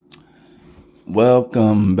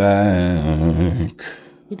Welcome back.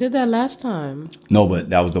 We did that last time. No, but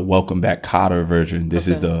that was the Welcome Back Cotter version. This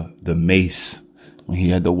is the Mace when he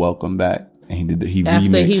had the Welcome Back and he did he after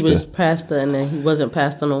remixed he was pastor and then he wasn't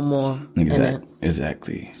pastor no more.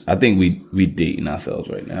 Exactly. I think we dating ourselves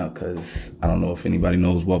right now because I don't know if anybody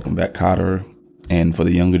knows Welcome Back Cotter, and for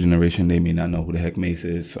the younger generation, they may not know who the heck Mace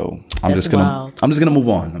is. So I'm just gonna move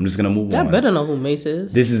on. I better know who Mace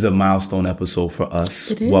is. This is a milestone episode for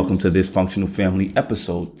us. It is. Welcome to Dysfunctional Family,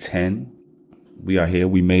 episode 10. We are here.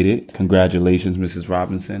 We made it. Congratulations, Mrs.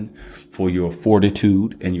 Robinson, for your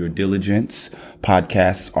fortitude and your diligence.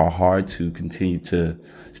 Podcasts are hard to continue to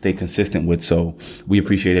stay consistent with. So we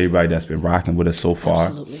appreciate everybody that's been rocking with us so far.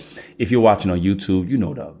 Absolutely. If you're watching on YouTube, you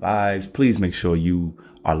know the vibes. Please make sure you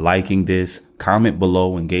are liking this. Comment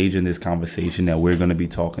below, engage in this conversation that we're going to be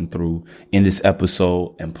talking through in this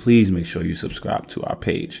episode. And please make sure you subscribe to our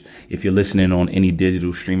page. If you're listening on any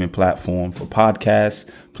digital streaming platform for podcasts,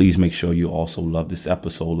 please make sure you also love this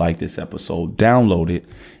episode, like this episode, download it,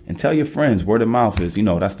 and tell your friends. Word of mouth is,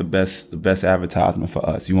 that's the best advertisement for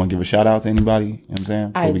us. You want to give a shout out to anybody? You know what I'm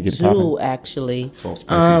saying? I do, actually.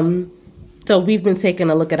 So we've been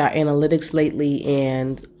taking a look at our analytics lately,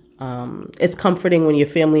 and it's comforting when your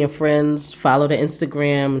family and friends follow the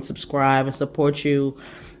Instagram and subscribe and support you.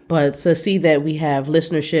 But to see that we have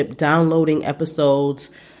listenership downloading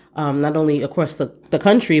episodes, not only across the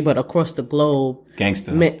country, but across the globe.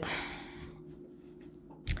 Gangsta.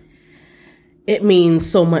 It means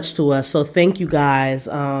so much to us. So thank you guys.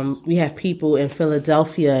 We have people in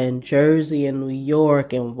Philadelphia and Jersey and New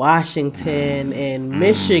York and Washington and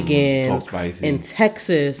Michigan and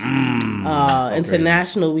Texas.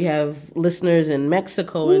 International. We have listeners in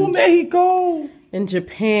Mexico and Mexico and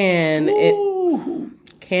Japan and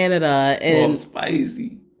Canada and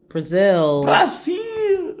Brazil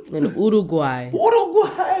and Uruguay.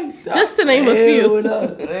 Just to name a few.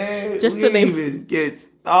 Just to name.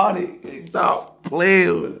 Stop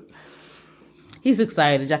playing with it. He's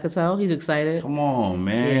excited. Y'all can tell he's excited. Come on,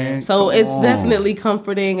 man. Yeah. So it's definitely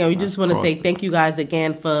comforting, and we just want to say thank you guys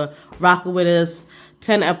again for rocking with us.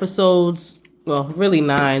 10 episodes. Well, really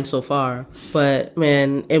 9 so far. But,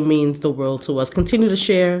 man, it means the world to us. Continue to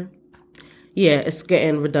share. Yeah, it's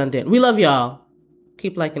getting redundant. We love y'all.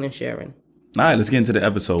 Keep liking and sharing. All right, let's get into the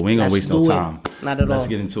episode. We ain't gonna waste no time. Not at all. Let's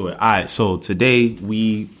get into it. All right, so today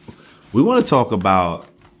we want to talk about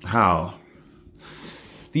how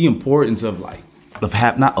the importance of I want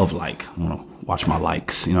to watch my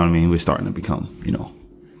likes. You know what I mean? We're starting to become,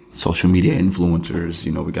 social media influencers.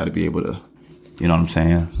 We got to be able to, you know what I'm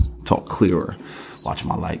saying? Talk clearer. Watch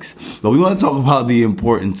my likes. But we want to talk about the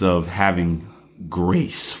importance of having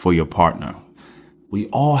grace for your partner. We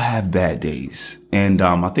all have bad days. And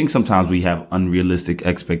I think sometimes we have unrealistic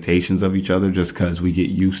expectations of each other just because we get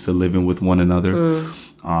used to living with one another.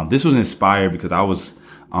 This was inspired because I was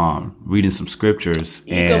reading some scriptures.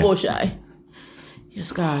 And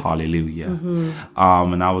yes, God. Hallelujah.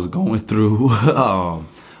 And I was going through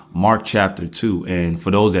Mark chapter 2. And for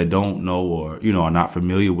those that don't know or, are not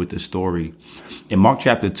familiar with the story, in Mark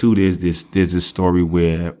chapter 2, there's this story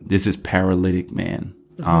where there's this paralytic man.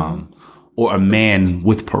 Or a man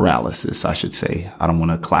with paralysis, I should say. I don't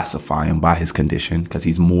want to classify him by his condition because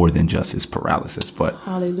he's more than just his paralysis. But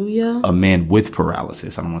hallelujah, a man with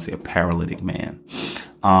paralysis. I don't want to say a paralytic man.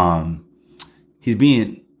 He's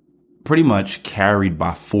being pretty much carried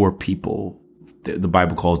by 4 people. The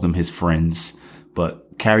Bible calls them his friends,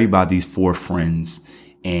 but carried by these 4 friends.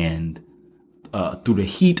 And through the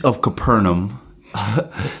heat of Capernaum,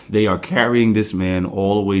 they are carrying this man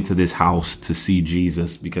all the way to this house to see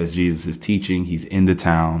Jesus because Jesus is teaching. He's in the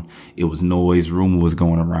town. It was noise. Rumor was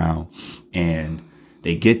going around. And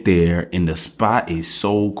they get there and the spot is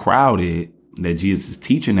so crowded that Jesus is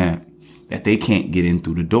teaching that they can't get in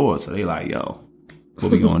through the door. So they like, yo,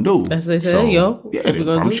 what we gonna do? That's what they say, yo. Yeah,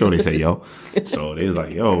 I'm sure they say, yo. So they was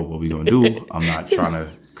like, yo, what we gonna do? I'm not trying to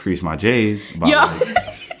crease my J's. But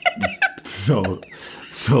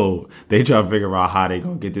So they try to figure out how they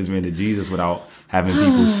gonna get this man to Jesus without having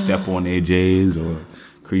people step on their J's or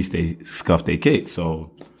scuff their kicks.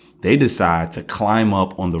 So they decide to climb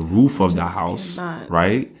up on the roof of the house,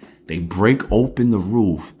 right? They break open the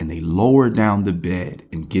roof and they lower down the bed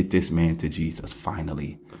and get this man to Jesus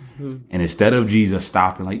finally. And instead of Jesus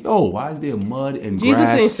stopping like, yo, why is there mud and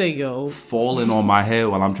grass ain't say, yo, falling on my head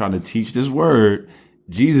while I'm trying to teach this word?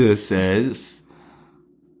 Jesus says,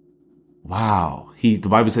 wow. The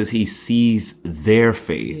Bible says he sees their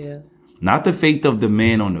faith, not the faith of the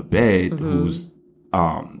man on the bed who's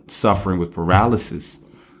suffering with paralysis,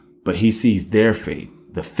 but he sees their faith.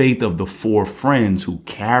 the faith of the 4 friends who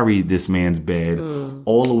carried this man's bed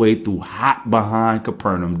all the way through hot behind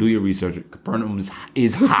Capernaum. Do your research. Capernaum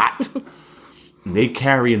is hot. They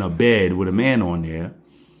carrying a bed with a man on there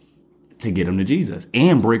to get him to Jesus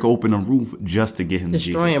and break open a roof just to get him to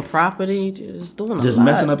Jesus. Destroying property, just doing a just lot.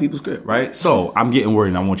 messing up people's script, right? So I'm getting worried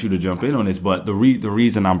and I want you to jump in on this. But the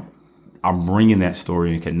reason I'm bringing that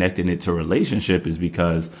story and connecting it to relationship is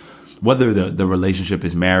because whether the relationship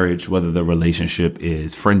is marriage, whether the relationship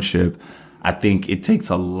is friendship, I think it takes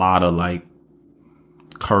a lot of like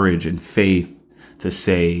courage and faith to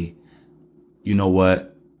say, you know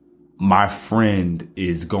what, my friend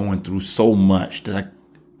is going through so much that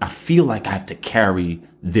I feel like I have to carry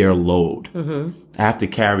their load. I have to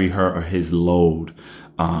carry her or his load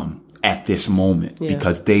at this moment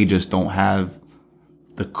because they just don't have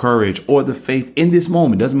the courage or the faith in this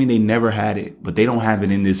moment. Doesn't mean they never had it, but they don't have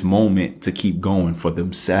it in this moment to keep going for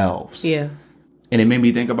themselves. Yeah. And it made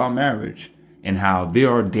me think about marriage and how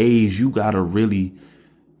there are days you got to really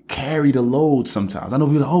carry the load sometimes. I know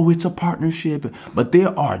people are like, oh, it's a partnership, but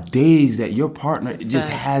there are days that your partner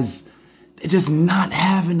just not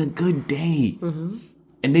having a good day.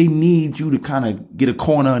 And they need you to kind of get a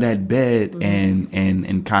corner of that bed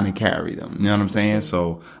and kind of carry them. You know what I'm saying?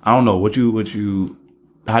 So I don't know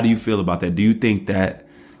how do you feel about that? Do you think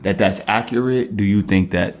that's accurate? Do you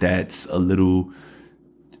think that that's a little,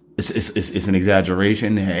 it's an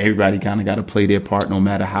exaggeration and everybody kind of got to play their part no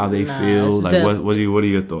matter how they feel? Like what are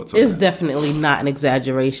your thoughts on It's that? definitely not an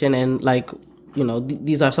exaggeration. And like, you know,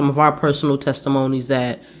 these are some of our personal testimonies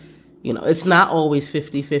that, you know, it's not always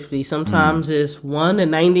 50-50. Sometimes it's 1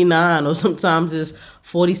 and 99, or sometimes it's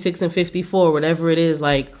 46 and 54, whatever it is.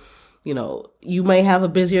 Like, you know, you may have a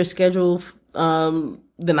busier schedule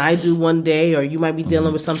than I do one day, or you might be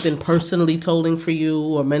dealing with something personally tolling for you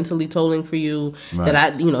or mentally tolling for you that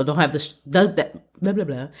I, you know, don't have that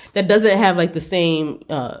doesn't have like the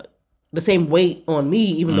same weight on me,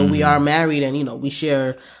 even though we are married and, you know, we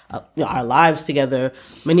share our lives together.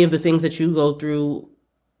 Many of the things that you go through,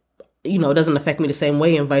 you know, it doesn't affect me the same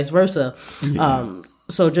way and vice versa.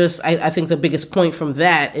 So just, I think the biggest point from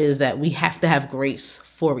that is that we have to have grace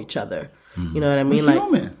for each other. You know what I mean? We're like,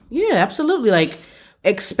 human. Yeah, absolutely. Like,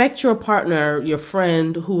 expect your partner, your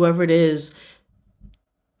friend, whoever it is,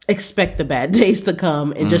 expect the bad days to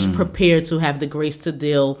come and just prepare to have the grace to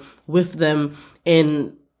deal with them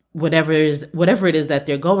in whatever it is that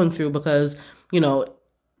they're going through. Because, you know,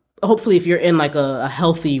 hopefully if you're in like a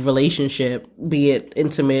healthy relationship, be it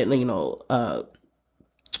intimate, you know,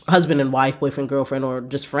 husband and wife, boyfriend, girlfriend, or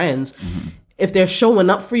just friends, if they're showing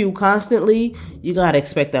up for you constantly, you got to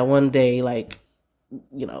expect that one day, like,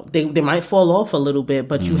 you know, they might fall off a little bit,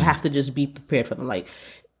 but you have to just be prepared for them. Like,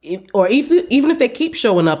 even if they keep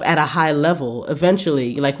showing up at a high level,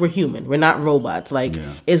 eventually, like, we're human. We're not robots. Like,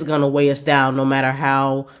 it's going to weigh us down no matter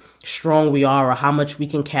how strong we are or how much we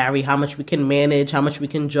can carry, how much we can manage, how much we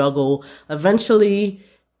can juggle. Eventually,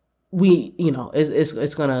 you know,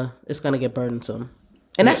 it's gonna get burdensome.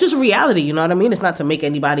 And that's just reality, you know what I mean? It's not to make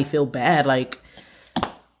anybody feel bad. Like,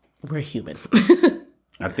 we're human.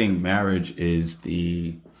 I think marriage is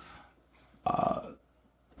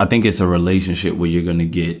I think it's a relationship where you're going to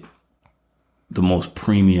get the most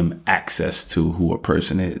premium access to who a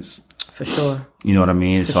person is. For sure. You know what I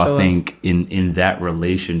mean? For so sure. I think in that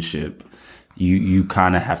relationship, you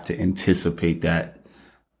kind of have to anticipate that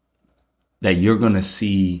you're going to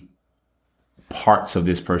see parts of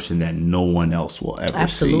this person that no one else will ever see.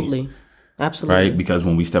 Absolutely. Right? Because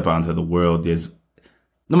when we step out into the world, there's,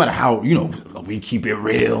 no matter how, you know, we keep it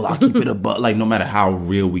real, I'll keep it like, no matter how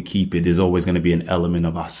real we keep it, there's always going to be an element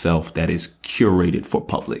of ourself that is curated for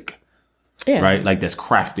public. Yeah. Right? Like, that's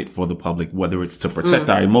crafted for the public, whether it's to protect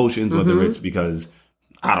our emotions, whether it's because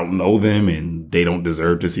I don't know them and they don't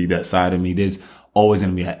deserve to see that side of me. There's always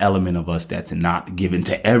going to be an element of us that's not given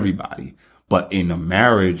to everybody. But in a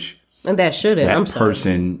marriage, and that shouldn't. that I'm sorry.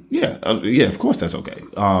 person, yeah, of course that's okay.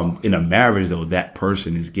 In a marriage, though, that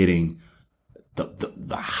person is getting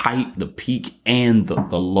the height, the peak, and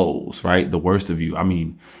the lows, right? The worst of you. I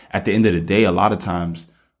mean, at the end of the day, a lot of times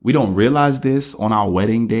we don't realize this on our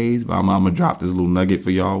wedding days, but I'm going to drop this little nugget for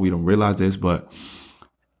y'all. We don't realize this, but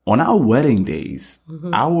on our wedding days,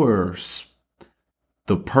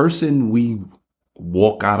 the person we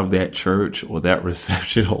walk out of that church or that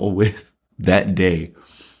reception hall with that day,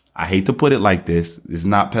 I hate to put it like this. It's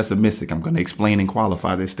not pessimistic. I'm going to explain and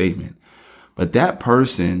qualify this statement. But that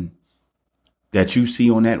person that you see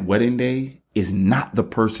on that wedding day is not the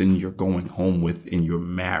person you're going home with in your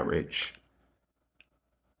marriage.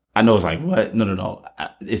 I know it's like, what? No.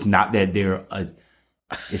 It's not that they're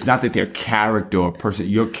It's not that their character or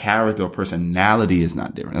your character or personality is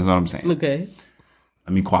not different. That's what I'm saying. Okay.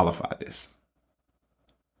 Let me qualify this.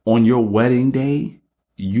 On your wedding day,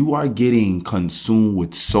 you are getting consumed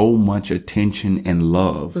with so much attention and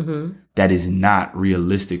love that is not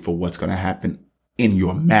realistic for what's going to happen in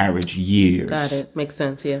your marriage years. Got it. Makes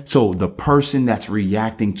sense. Yeah. So the person that's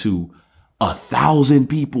reacting to 1,000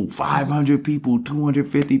 people, 500 people,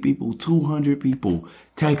 250 people, 200 people,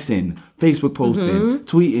 texting, Facebook posting,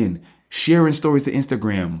 tweeting, sharing stories to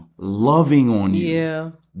Instagram, loving on you.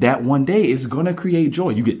 Yeah. That one day is going to create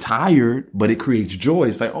joy. You get tired, but it creates joy.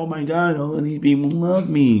 It's like, oh my God, all of these people love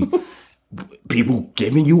me. People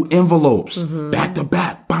giving you envelopes, back to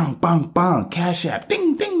back, bang, bang, bang, Cash App,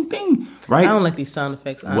 ding, ding, ding. Right? I don't like these sound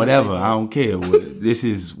effects. Honestly. Whatever. I don't care. This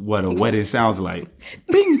is what a wedding sounds like.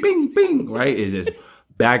 Bing, bing, bing. Right? It's just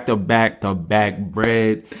back to back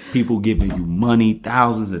bread. People giving you money,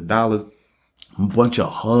 thousands of dollars, a bunch of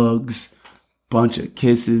hugs, bunch of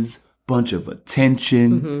kisses, bunch of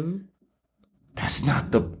attention. That's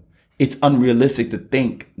not it's unrealistic to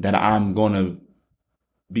think that I'm going to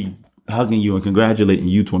be hugging you and congratulating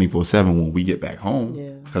you 24/7 when we get back home.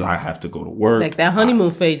 Because I have to go to work. Like that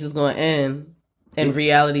honeymoon phase is going to end and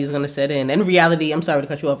reality is going to set in. And reality, I'm sorry to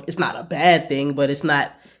cut you off, it's not a bad thing, but it's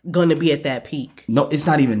not going to be at that peak. No, it's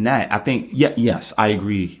not even that. I think, yes, I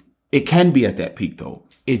agree. It can be at that peak though.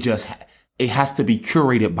 It has to be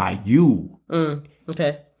curated by you.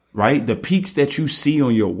 Okay. Right? The peaks that you see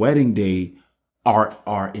on your wedding day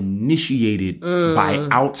are initiated by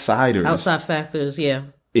outsiders. Outside factors, yeah.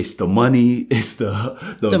 It's the money. It's the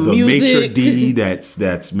maitre d'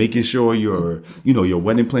 that's making sure your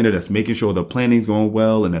wedding planner that's making sure the planning's going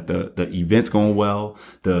well and that the event's going well.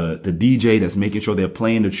 The DJ that's making sure they're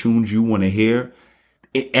playing the tunes you want to hear.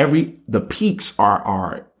 The peaks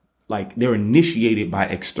are like they're initiated by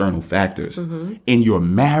external factors. In your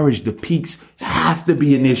marriage, the peaks have to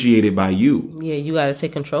be initiated by you. Yeah, you got to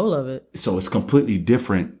take control of it. So it's completely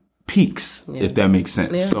different peaks, if that makes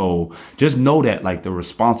sense. Yeah. So just know that like the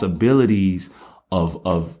responsibilities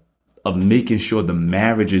of making sure the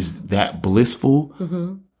marriage is that blissful,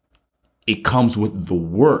 it comes with the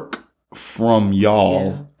work from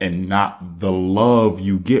y'all and not the love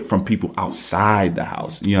you get from people outside the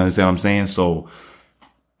house. You understand what I'm saying? So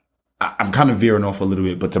I'm kind of veering off a little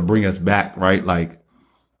bit, but to bring us back, right? Like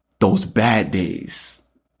those bad days,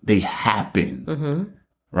 they happen,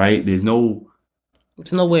 right? There's no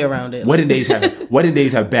way around it. Wedding days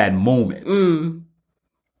have bad moments.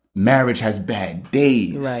 Marriage has bad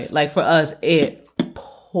days. Right. Like for us, it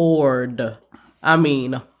poured. I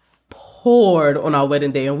mean, poured on our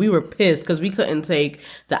wedding day, and we were pissed because we couldn't take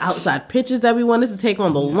the outside pictures that we wanted to take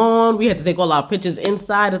on the lawn. We had to take all our pictures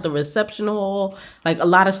inside at the reception hall. Like a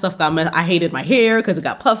lot of stuff got messed. I hated my hair because it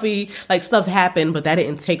got puffy. Like stuff happened, but that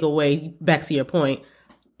didn't take away, back to your point,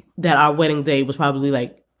 that our wedding day was probably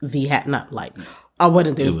like our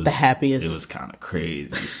wedding day was the happiest. It was kind of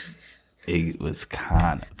crazy. It was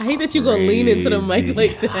kind of I hate that you go lean into the mic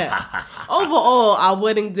like that. Overall, our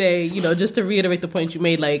wedding day, just to reiterate the point you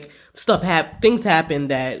made, like things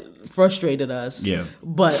happened that frustrated us. Yeah.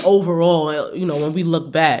 But overall, when we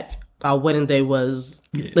look back, our wedding day was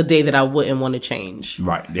the day that I wouldn't want to change.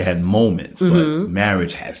 Right. They had moments, but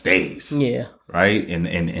marriage has days. Yeah. Right.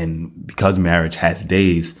 And because marriage has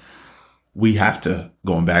days, we have to,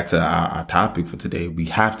 going back to our topic for today, we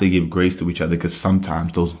have to give grace to each other because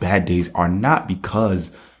sometimes those bad days are not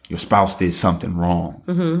because your spouse did something wrong.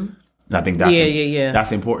 And I think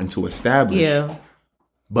that's important to establish. Yeah.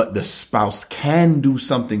 But the spouse can do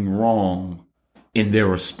something wrong in their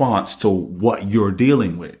response to what you're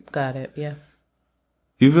dealing with. Got it. Yeah.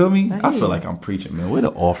 You feel me? I feel like I'm preaching, man. Where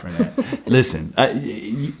the offering at? Listen,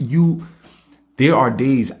 there are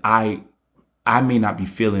days I may not be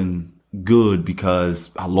feeling good because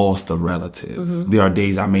I lost a relative. There are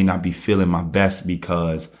days I may not be feeling my best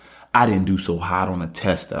because I didn't do so hot on a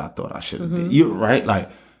test that I thought I should have did. You're right.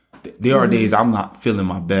 Like there are days I'm not feeling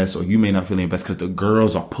my best, or you may not feeling your best because the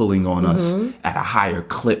girls are pulling on us at a higher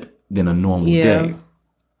clip than a normal day. You know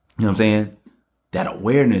what I'm saying? That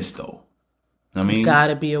awareness though. I mean, you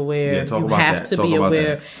gotta be aware. Yeah, you have to be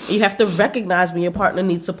aware. You have to recognize when your partner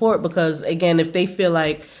needs support because, again, if they feel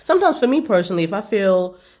like, sometimes for me personally, if I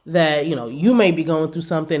feel that, you may be going through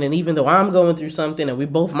something, and even though I'm going through something and we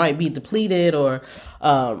both might be depleted, or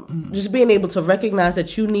just being able to recognize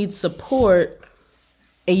that you need support,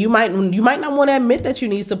 and you might not want to admit that you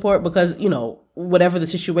need support because, whatever the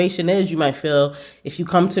situation is, you might feel if you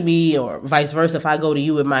come to me or vice versa, if I go to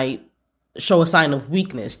you, it might show a sign of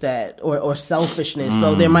weakness or selfishness.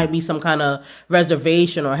 So there might be some kind of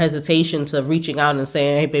reservation or hesitation to reaching out and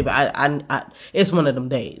saying, hey, baby, I it's one of them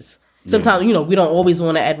days. Sometimes, we don't always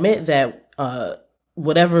want to admit that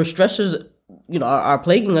whatever stressors, are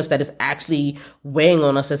plaguing us, that is actually weighing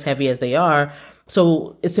on us as heavy as they are.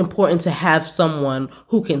 So it's important to have someone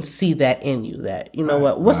who can see that in you, that,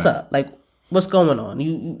 what's up? Like, what's going on?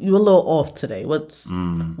 You a little off today.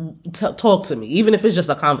 Talk to me, even if it's just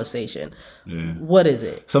a conversation. Yeah. What is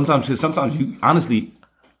it? Sometimes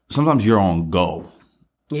you're on go.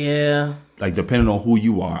 Yeah. Like, depending on who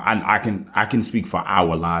you are, I can speak for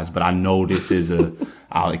our lives, but I know this is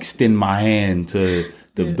I'll extend my hand to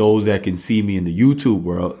those that can see me in the YouTube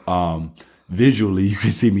world. Visually, you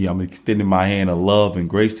can see me. I'm extending my hand of love and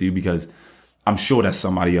grace to you, because I'm sure that's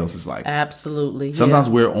somebody else's life. Absolutely. Sometimes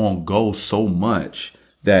we're on go so much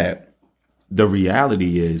that the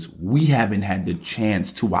reality is we haven't had the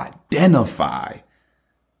chance to identify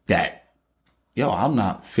that, I'm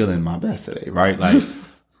not feeling my best today, right? Like,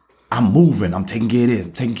 I'm moving. I'm taking care of this.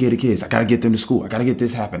 I'm taking care of the kids. I got to get them to school. I got to get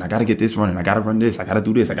this happen. I got to get this running. I got to run this. I got to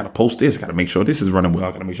do this. I got to post this. I got to make sure this is running well.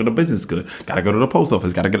 I got to make sure the business is good. Got to go to the post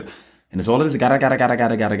office. Got to get, and it's all of this. Gotta.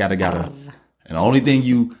 And the only thing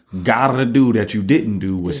you gotta do that you didn't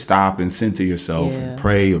do was stop and center yourself and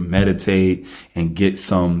pray or meditate and get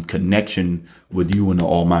some connection with you and the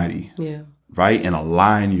Almighty. Yeah. Right? And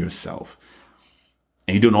align yourself.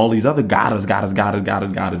 And you're doing all these other goddess.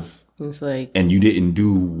 It's like, and you didn't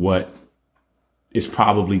do what is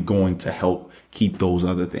probably going to help keep those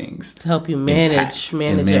other things to help you manage,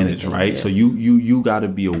 right? Yeah. So you got to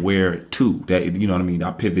be aware too that, you know what I mean?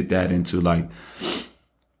 I pivot that into, like,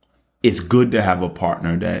 it's good to have a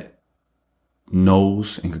partner that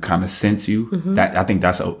knows and can kind of sense you. Mm-hmm. That, I think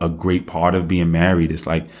that's a great part of being married. It's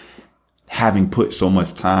like having put so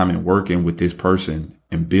much time and working with this person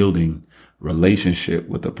and building relationship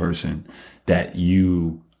with a person that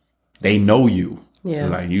they know you. Yeah.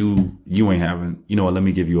 It's like you ain't having, you know what, let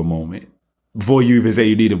me give you a moment. Before you even say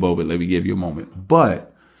you need a moment, let me give you a moment.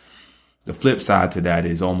 But the flip side to that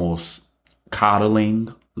is almost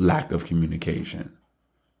coddling lack of communication.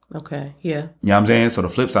 Okay. Yeah. You know what I'm saying? So the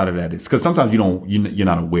flip side of that is, because sometimes you're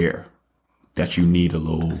not aware that you need a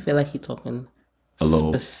little. I feel like you're talking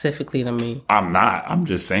specifically to me. I'm not. I'm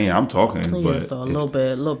just saying I'm talking. But a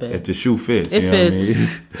little bit. If the shoe fits, it fits.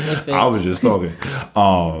 What I mean? I was just talking.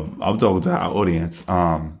 I'm talking to our audience.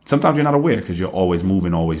 Sometimes you're not aware because you're always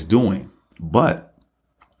moving, always doing. But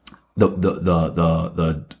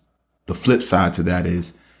the flip side to that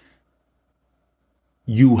is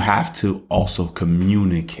you have to also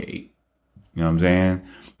communicate. You know what I'm saying?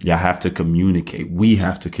 You have to communicate. We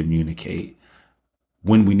have to communicate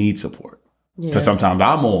when we need support. Because sometimes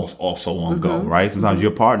I'm also on go, right? Sometimes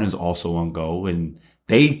your partner's also on go, and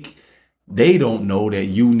they don't know that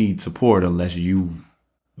you need support unless you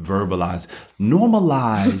verbalize,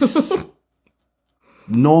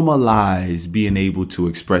 normalize being able to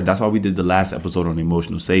express. That's why we did the last episode on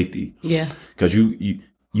emotional safety. Yeah. Because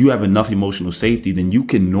you have enough emotional safety, then you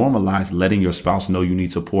can normalize letting your spouse know you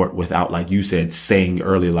need support without, like you said, saying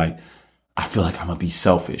earlier, like, I feel like I'm going to be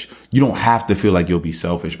selfish. You don't have to feel like you'll be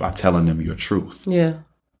selfish by telling them your truth. Yeah.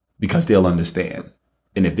 Because they'll understand.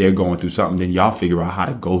 And if they're going through something, then y'all figure out how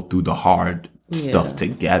to go through the hard stuff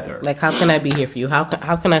together. Like, how can I be here for you? How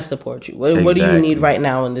can I support you? What do you need right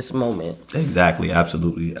now in this moment? Exactly.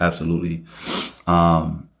 Absolutely.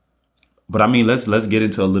 But I mean, let's get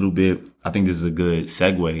into a little bit. I think this is a good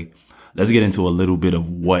segue. Let's get into a little bit of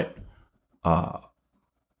what, I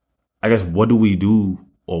guess, what do we do,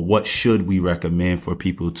 or what should we recommend for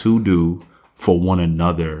people to do for one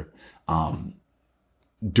another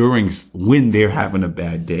when they're having a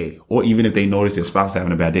bad day, or even if they notice their spouse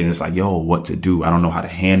having a bad day and it's like, yo, what to do? I don't know how to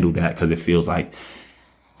handle that, because it feels like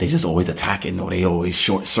they just always attacking, or they always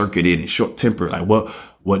short circuited and short tempered. Like,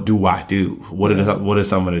 what do I do? What are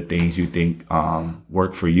some of the things you think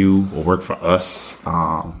work for you or work for us?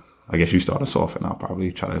 I guess you start us off, and I'll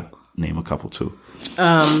probably try to name a couple too.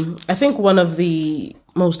 I think one of the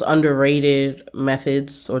most underrated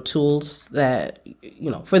methods or tools that,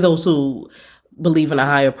 for those who believe in a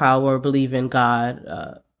higher power, believe in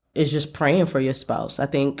God, is just praying for your spouse. I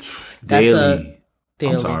think that's daily.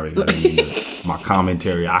 I'm sorry. My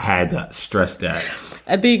commentary, I had to stress that.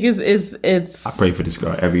 I think it's. I pray for this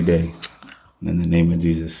girl every day in the name of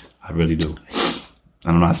Jesus. I really do.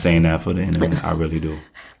 And I'm not saying that for the internet. I really do.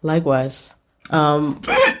 Likewise. It's all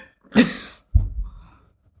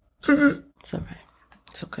right.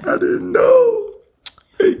 It's okay. I didn't know.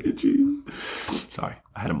 Thank you, Jesus. Sorry.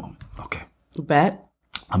 I had a moment. Okay. You back?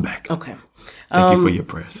 I'm back. Okay. Thank you for your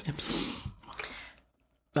prayers. Absolutely.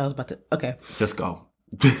 I was about to. Okay. Just go.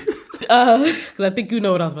 Because I think you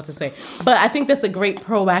know what I was about to say. But I think that's a great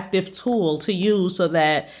proactive tool to use so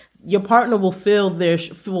that your partner will feel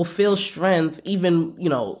strength, even,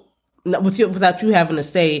 without you having to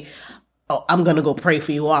say, "Oh, I'm gonna go pray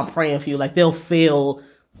for you," or "I'm praying for you." Like they'll feel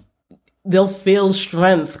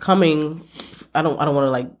strength coming. I don't want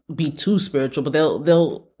to like be too spiritual, but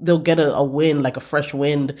they'll get a wind, like a fresh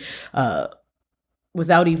wind,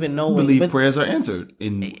 without even knowing. I believe prayers are answered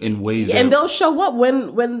in ways, and they'll show up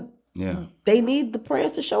when yeah, they need the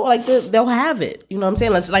prayers to show. Like they'll have it. You know what I'm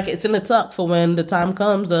saying? It's like it's in the tuck for when the time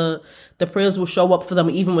comes. The prayers will show up for them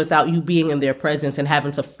even without you being in their presence and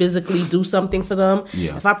having to physically do something for them.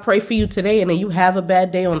 Yeah. If I pray for you today and then you have a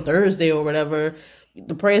bad day on Thursday or whatever,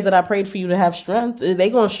 the prayers that I prayed for you to have strength, they're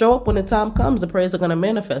going to show up when the time comes. The prayers are going to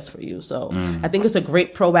manifest for you. So I think it's a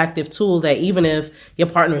great proactive tool that even if your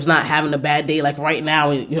partner is not having a bad day, like right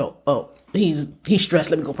now, he's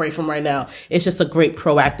stressed, let me go pray for him right now. It's just a great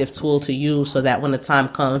proactive tool to use so that when the time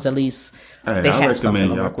comes, at least they have something to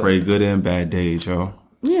work with. Y'all pray good and bad days, yo.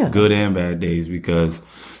 Yeah. Good and bad days, because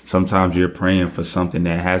sometimes you're praying for something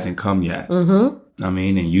that hasn't come yet. Mm-hmm. I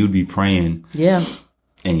mean, and you'd be praying. Yeah.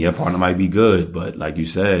 And your partner might be good, but like you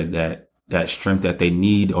said, that strength that they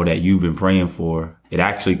need or that you've been praying for, it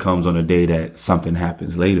actually comes on a day that something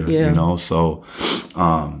happens later, So,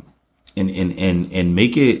 and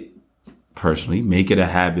make it a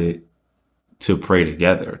habit to pray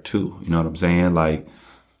together too. You know what I'm saying? Like,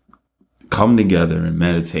 come together and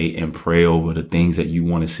meditate and pray over the things that you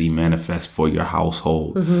want to see manifest for your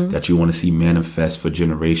household, that you want to see manifest for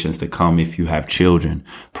generations to come. If you have children,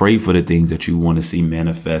 pray for the things that you want to see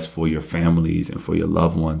manifest for your families and for your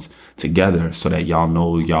loved ones together, so that y'all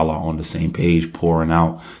know y'all are on the same page, pouring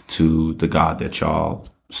out to the God that y'all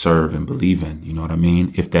serve and believe in. You know what I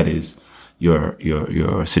mean? If that is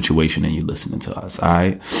your situation and you're listening to us. All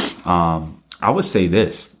right. I would say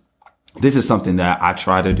this is something that I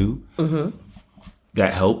try to do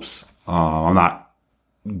that helps. I'm not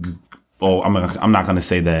going to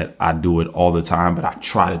say that I do it all the time, but I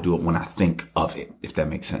try to do it when I think of it, if that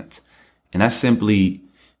makes sense. And that's simply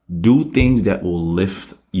do things that will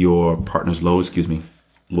lift your partner's load.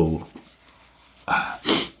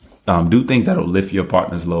 Do things that will lift your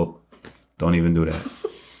partner's load. Don't even do that.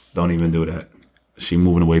 Don't even do that. She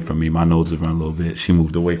moving away from me. My nose is running a little bit. She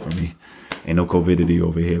moved away from me. Ain't no COVIDity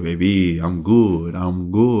over here, baby. I'm good.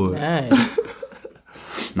 Nice.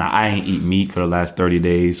 Now, I ain't eat meat for the last 30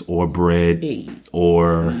 days or bread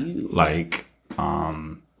or like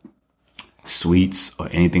sweets or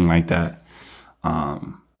anything like that.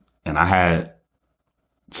 And I had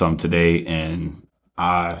some today and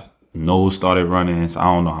nose started running. So I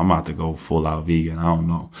don't know. I'm about to go full out vegan. I don't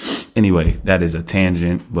know. Anyway, that is a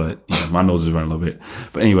tangent, but my nose is running a little bit.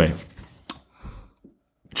 But anyway,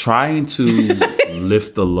 trying to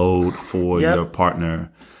lift the load for your partner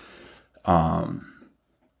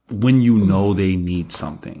when you know they need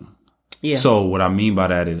something. Yeah. So what I mean by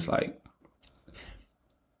that is, like,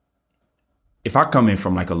 if I come in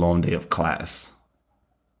from like a long day of class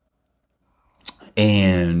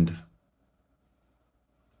and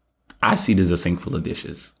I see there's a sink full of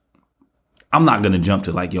dishes, I'm not going to jump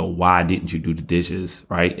to like, yo, why didn't you do the dishes,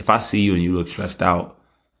 right? If I see you and you look stressed out,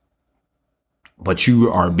 but you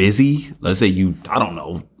are busy, let's say I don't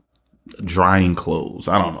know, drying clothes,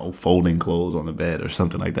 I don't know, folding clothes on the bed or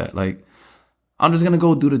something like that. Like, I'm just going to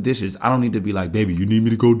go do the dishes. I don't need to be like, baby, you need me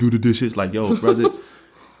to go do the dishes? Like, yo, brothers,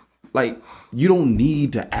 like, you don't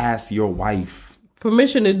need to ask your wife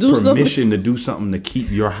permission to do something to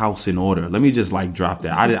keep your house in order. Let me just like drop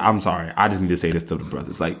that. I'm sorry. I just need to say this to the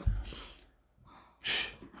brothers. Like,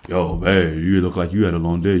 yo, man, you look like you had a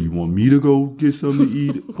long day. You want me to go get something to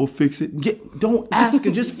eat or fix it? Don't ask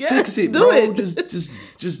her. Just fix it, bro. It.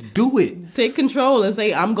 Just do it. Take control and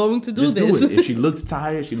say, I'm going to do this. Do it. If she looks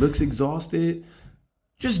tired, she looks exhausted,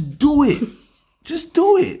 just do it. Just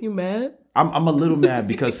do it. You mad? I'm a little mad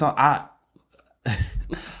because I'm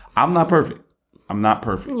not perfect. I'm not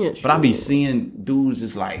perfect. Yeah, sure. But I be seeing dudes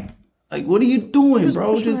just like, what are you doing,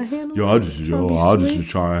 bro? I just was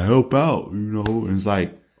trying to help out, And it's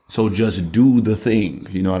like, so just do the thing.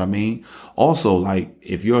 You know what I mean? Also, like,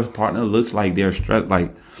 if your partner looks like they're stressed,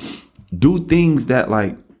 like, do things that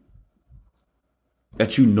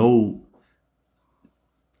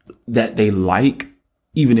that they like,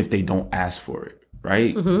 even if they don't ask for it,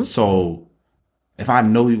 right? Mm-hmm. So if I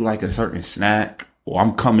know you like a certain snack, or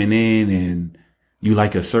I'm coming in and you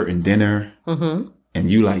like a certain dinner, and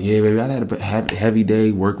you like, yeah, baby, I had a heavy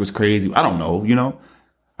day, work was crazy. I don't know,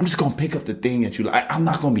 I'm just going to pick up the thing that you like. I'm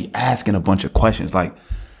not going to be asking a bunch of questions. Like,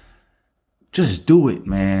 Just do it,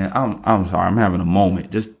 man. I'm sorry, I'm having a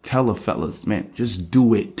moment. Just tell the fellas, man, just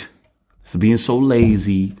do it. So being so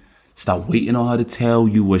lazy, stop waiting on her to tell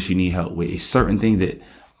you what she need help with. It's certain things that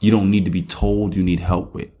you don't need to be told you need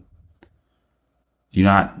help with. You're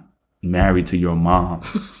not married to your mom.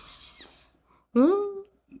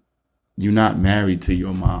 You're not married to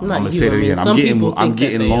your mom. I'm gonna say that again. I'm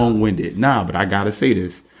getting long-winded. Nah, but I gotta say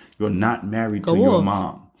this. You're not married to your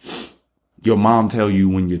mom. Your mom tell you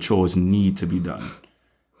when your chores need to be done.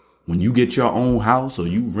 When you get your own house or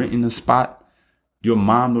you renting a spot, your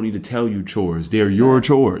mom don't need to tell you chores. They're your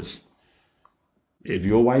chores. If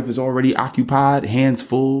your wife is already occupied, hands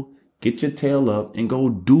full, get your tail up and go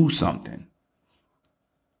do something.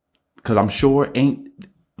 Because I'm sure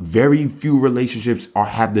very few relationships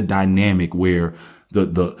have the dynamic where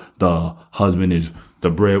the husband is the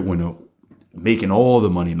breadwinner, making all the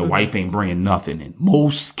money, and the wife ain't bringing nothing. In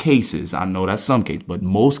most cases, I know that's some cases, but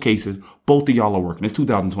most cases, both of y'all are working. It's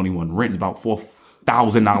 2021. Rent is about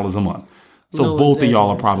 $4,000 a month. So both of y'all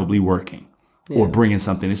are probably working or bringing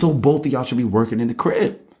something. And so both of y'all should be working in the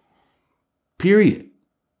crib. Period.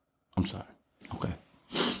 I'm sorry. Okay.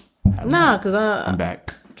 Nah, because I'm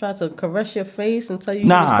back. Try to caress your face and tell you.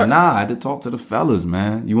 Nah. I had to talk to the fellas,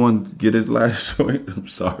 man. You want to get his last joint? I'm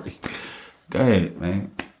sorry. Go ahead,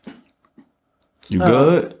 man. You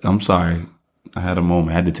good? I'm sorry. I had a moment.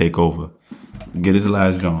 I had to take over. Get his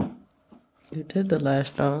last joint. You did the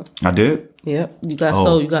last joint. I did? Yep. You got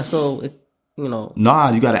so, you know.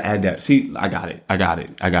 Nah, you got to add that. See, I got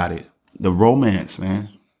it. The romance, man. You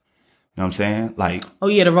know what I'm saying? Like. Oh,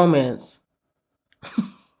 yeah, the romance.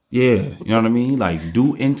 Yeah, you know what I mean? Like,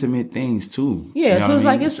 do intimate things, too. Yeah, you know so it's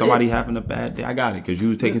I mean? like... Somebody having a bad day. I got it, because you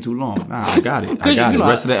was taking too long. Nah, I got it. The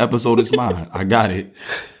rest of the episode is mine. I got it.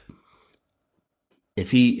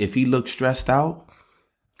 If he looks stressed out...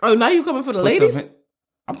 Oh, now you coming for the ladies?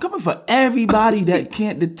 I'm coming for everybody that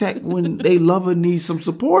can't detect when they lover needs some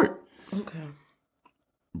support. Okay.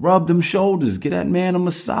 Rub them shoulders. Get that man a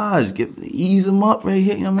massage. Ease him up right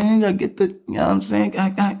here. You know what I mean? Gotta get the... You know what I'm saying? You know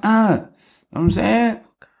what I'm saying?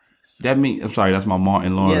 That means, I'm sorry, that's my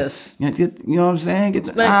Martin Lawrence. Yes. You know what I'm saying? Get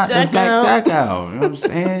the black tack out. You know what I'm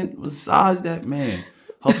saying? Massage that man.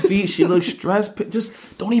 Her feet, she looks stressed. Just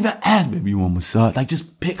don't even ask, baby, you want massage. Like,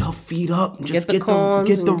 just pick her feet up and just get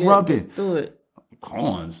the rubbing. Do it.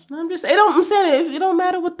 Corns. I'm saying, it don't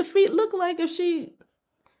matter what the feet look like if she...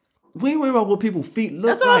 We ain't worry about what people's feet look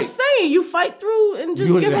like. That's what I'm saying. You fight through and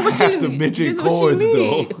just give her what she needs. You didn't have to mention corns,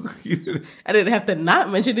 though. I didn't have to not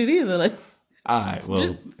mention it either. Like, all right,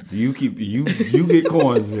 well, you get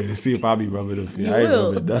corns and see if I be rubbing the feet. I ain't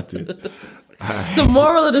rubbing nothing. Right. The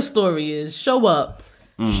moral of the story is show up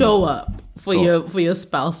for your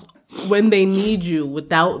spouse when they need you,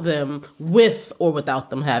 without them, with or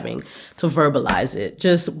without them having to verbalize it.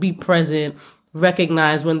 Just be present.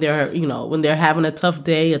 Recognize when they're having a tough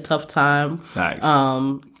day, a tough time. Nice.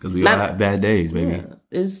 Because we all have bad days, baby. Yeah,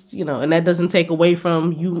 it's and that doesn't take away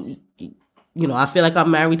from you. I feel like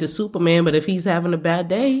I'm married to Superman, but if he's having a bad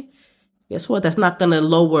day, guess what? That's not going to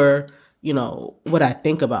lower, what I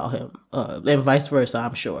think about him, and vice versa,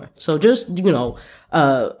 I'm sure. So just,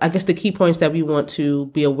 I guess the key points that we want to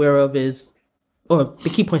be aware of or the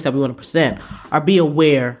key points that we want to present are be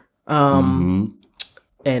aware, and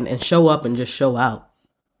show up and just show out.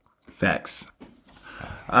 Facts.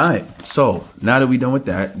 All right, so now that we done with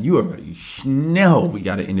that, you already know we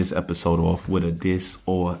got to end this episode off with a this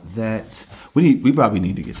or that. We probably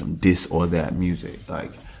need to get some this or that music,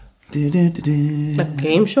 like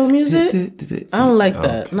game show music. I don't like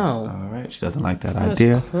that. No. All right, she doesn't like that That's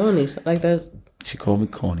idea. Corny. Like that. She called me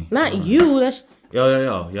corny. Not you. That's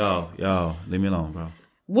yo. Leave me alone, bro.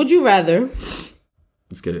 Would you rather?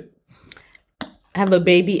 Let's get it. Have a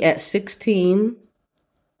baby at 16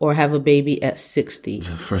 or have a baby at 60?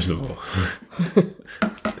 First of all.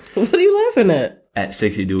 What are you laughing at? At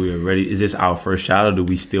 60, is this our first child, or do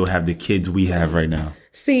we still have the kids we have right now?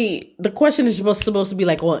 See, the question is supposed to be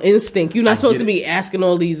like on instinct. You're not supposed to be asking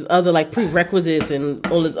all these other like prerequisites and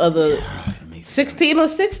all this other 16 or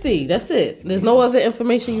 60. That's it. There's no other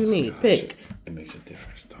information you need. Pick. It makes a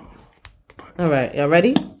difference, though. All right. Y'all ready?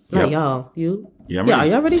 Yep. Not y'all. You? Yeah, I'm ready.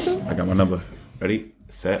 Y'all ready too? I got my number. Ready?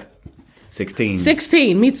 Set. 16.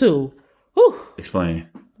 16. Me too. Whew. Explain.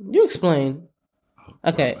 You explain.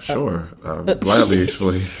 Okay. Sure. Gladly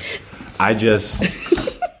explain. I just,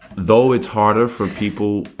 though it's harder for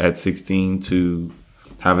people at 16 to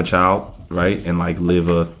have a child, right? And like live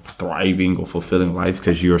a thriving or fulfilling life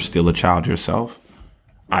because you're still a child yourself.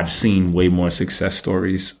 I've seen way more success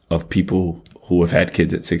stories of people who have had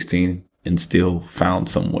kids at 16 and still found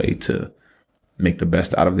some way to make the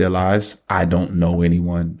best out of their lives. I don't know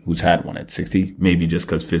anyone who's had one at 60. Maybe just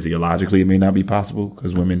because physiologically it may not be possible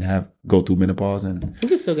because women go through menopause and you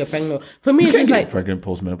can still get pregnant. For me, it's just like pregnant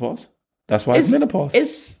post menopause. That's why it's menopause.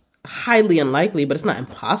 It's highly unlikely, but it's not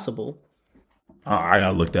impossible. I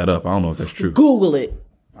gotta look that up. I don't know if that's true. Google it.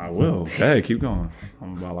 I will. Hey, keep going.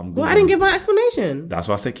 While I'm well, I didn't get my explanation. That's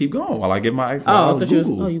why I said keep going while I get my. You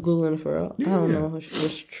Googling it for real? Yeah. I don't know if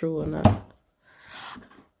it's true or not.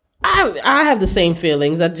 I have the same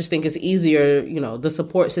feelings. I just think it's easier, the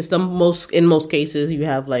support system. In most cases, you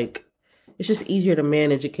have like, it's just easier to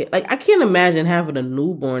manage a kid. Like I can't imagine having a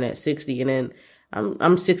newborn at 60 and then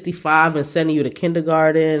I'm 65 and sending you to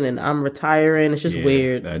kindergarten and I'm retiring. It's just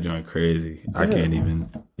weird. That joint crazy. Yeah. I can't even.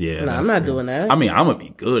 Yeah, I'm not doing that. I mean, I'm gonna be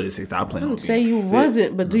good at 60. I plan on say you fit.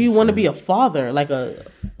 Wasn't, but do you want to be a father? Like a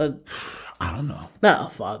I don't know. Not a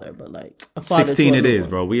father, but like a father. 16 it is,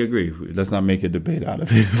 bro. We agree. Let's not make a debate out of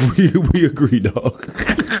it. We agree, dog.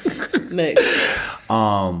 Next.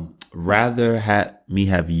 Rather me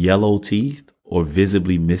have yellow teeth or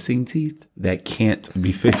visibly missing teeth that can't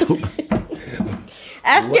be fixed.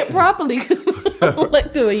 Ask it properly because I don't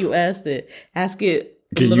like the way you asked it. Ask it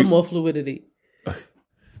a little more fluidity.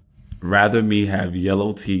 Rather me have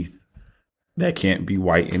yellow teeth that can't be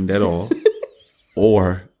whitened at all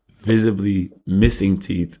or visibly missing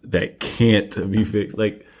teeth that can't be fixed.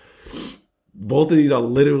 Like, both of these are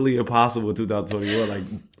literally impossible in 2021. Like,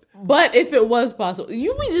 but if it was possible,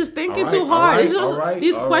 you be just thinking too hard.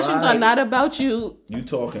 These questions are not about you. You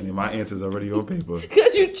talking and my answer's already on paper.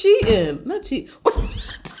 Because you cheating. Not cheat.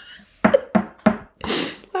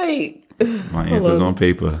 Like, my answer's on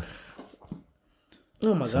paper.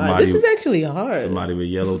 Oh my God. This is actually hard. Somebody with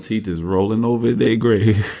yellow teeth is rolling over their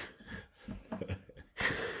grave.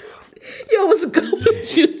 Yo, what's good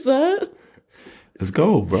with you, son? Let's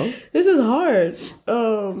go, bro. This is hard.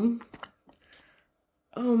 Oh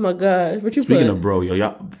my God. What you Speaking of bro,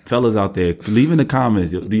 y'all fellas out there, leave in the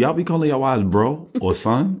comments. Do y'all be calling your wives bro or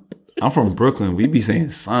son? I'm from Brooklyn. We be saying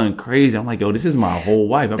son crazy. I'm like, yo, this is my whole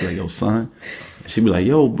wife. I be like, yo, son. She be like,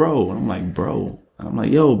 yo, bro. And I'm like, bro. And I'm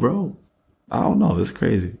like, yo, bro. I don't know. It's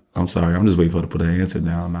crazy. I'm sorry. I'm just waiting for her to put her answer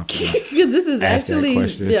down. Because this is actually,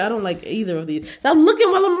 I don't like either of these. So I'm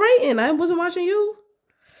looking while I'm writing. I wasn't watching you.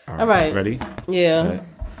 All right. Ready? Yeah. Set.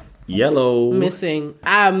 Yellow. Missing.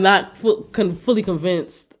 I'm not fully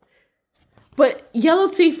convinced. But yellow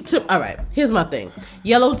teeth, all right, here's my thing.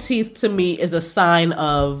 Yellow teeth to me is a sign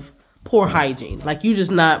of poor hygiene. Like you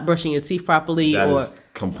just not brushing your teeth properly. That is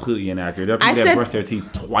completely inaccurate. There are people that brush their teeth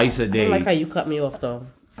twice a day. I like how you cut me off though.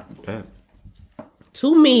 Okay.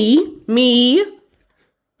 To me,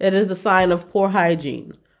 it is a sign of poor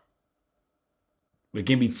hygiene. It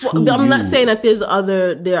can be I'm not saying that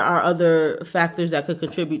there are other factors that could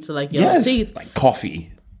contribute to like yellow teeth. Like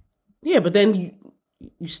coffee. Yeah, but then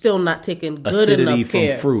you're still not taking good acidity enough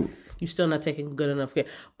care. From fruit. You're still not taking good enough care.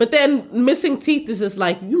 But then missing teeth is just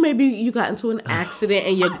like you got into an accident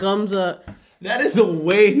and your gums are. That is a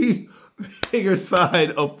way bigger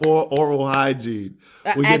sign of poor oral hygiene.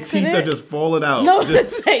 When your teeth are just falling out. No, you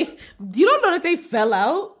don't know that they fell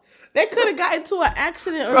out. They could have got into an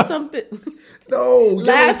accident or something. No.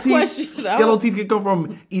 Last question. Yellow teeth can come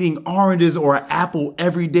from eating oranges or an apple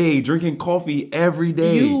every day, drinking coffee every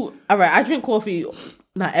day. All right, I drink coffee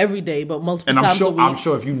not every day, but multiple times a week. I'm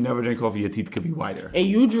sure if you never drink coffee, your teeth could be whiter. And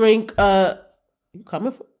you drink, you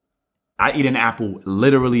coming for? I eat an apple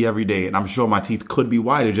literally every day, and I'm sure my teeth could be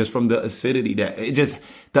whiter just from the acidity that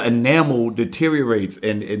the enamel deteriorates,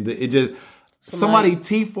 and it just somebody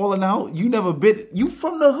teeth falling out. You never bit. You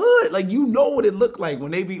from the hood, like you know what it looked like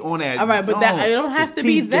when they be on that. All right, but that it don't have to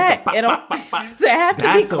be that. It don't have to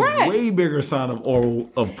be cracked. That's a way bigger sign of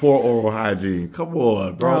poor oral hygiene. Come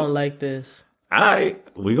on, bro. I don't like this. All right,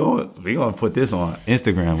 we gonna put this on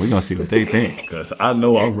Instagram. We gonna see what they think because I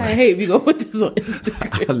know I'm right. I hate we gonna put this on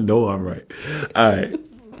Instagram. I know I'm right. All right,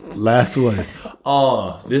 last one.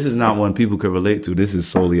 Oh, this is not one people could relate to. This is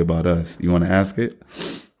solely about us. You want to ask it?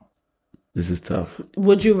 This is tough.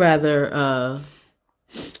 Would you rather?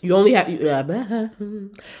 You only have.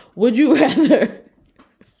 Would you rather?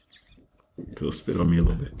 Go spit on me a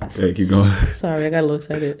little bit. Okay, keep going. Sorry, I got a little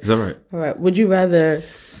excited. It's all right. All right. Would you rather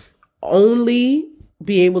only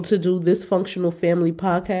be able to do this functional family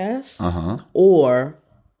podcast, or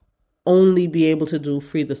only be able to do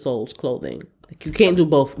Free the Souls clothing? Like you can't do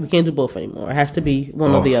both. We can't do both anymore. It has to be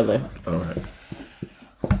one or the other. All right.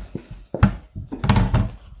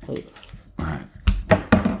 All right.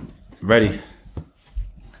 Ready.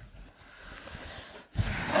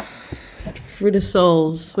 Free the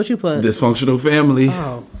Souls. What you put? Dysfunctional family.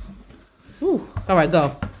 Oh. Ooh. All right,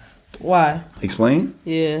 go. Why? Explain?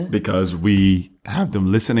 Yeah. Because we have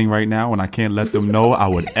them listening right now, and I can't let them know I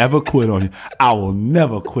would ever quit on you. I will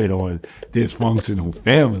never quit on Dysfunctional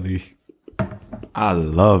Family. I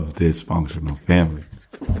love Dysfunctional Family.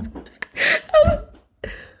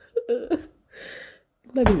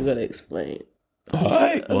 Not even gonna explain. All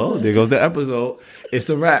right. Well, there goes the episode. It's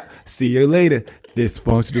a wrap. See you later.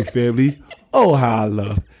 Dysfunctional Family. Oh, how I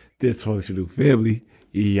love Dysfunctional Family.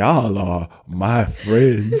 Y'all are my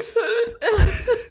friends.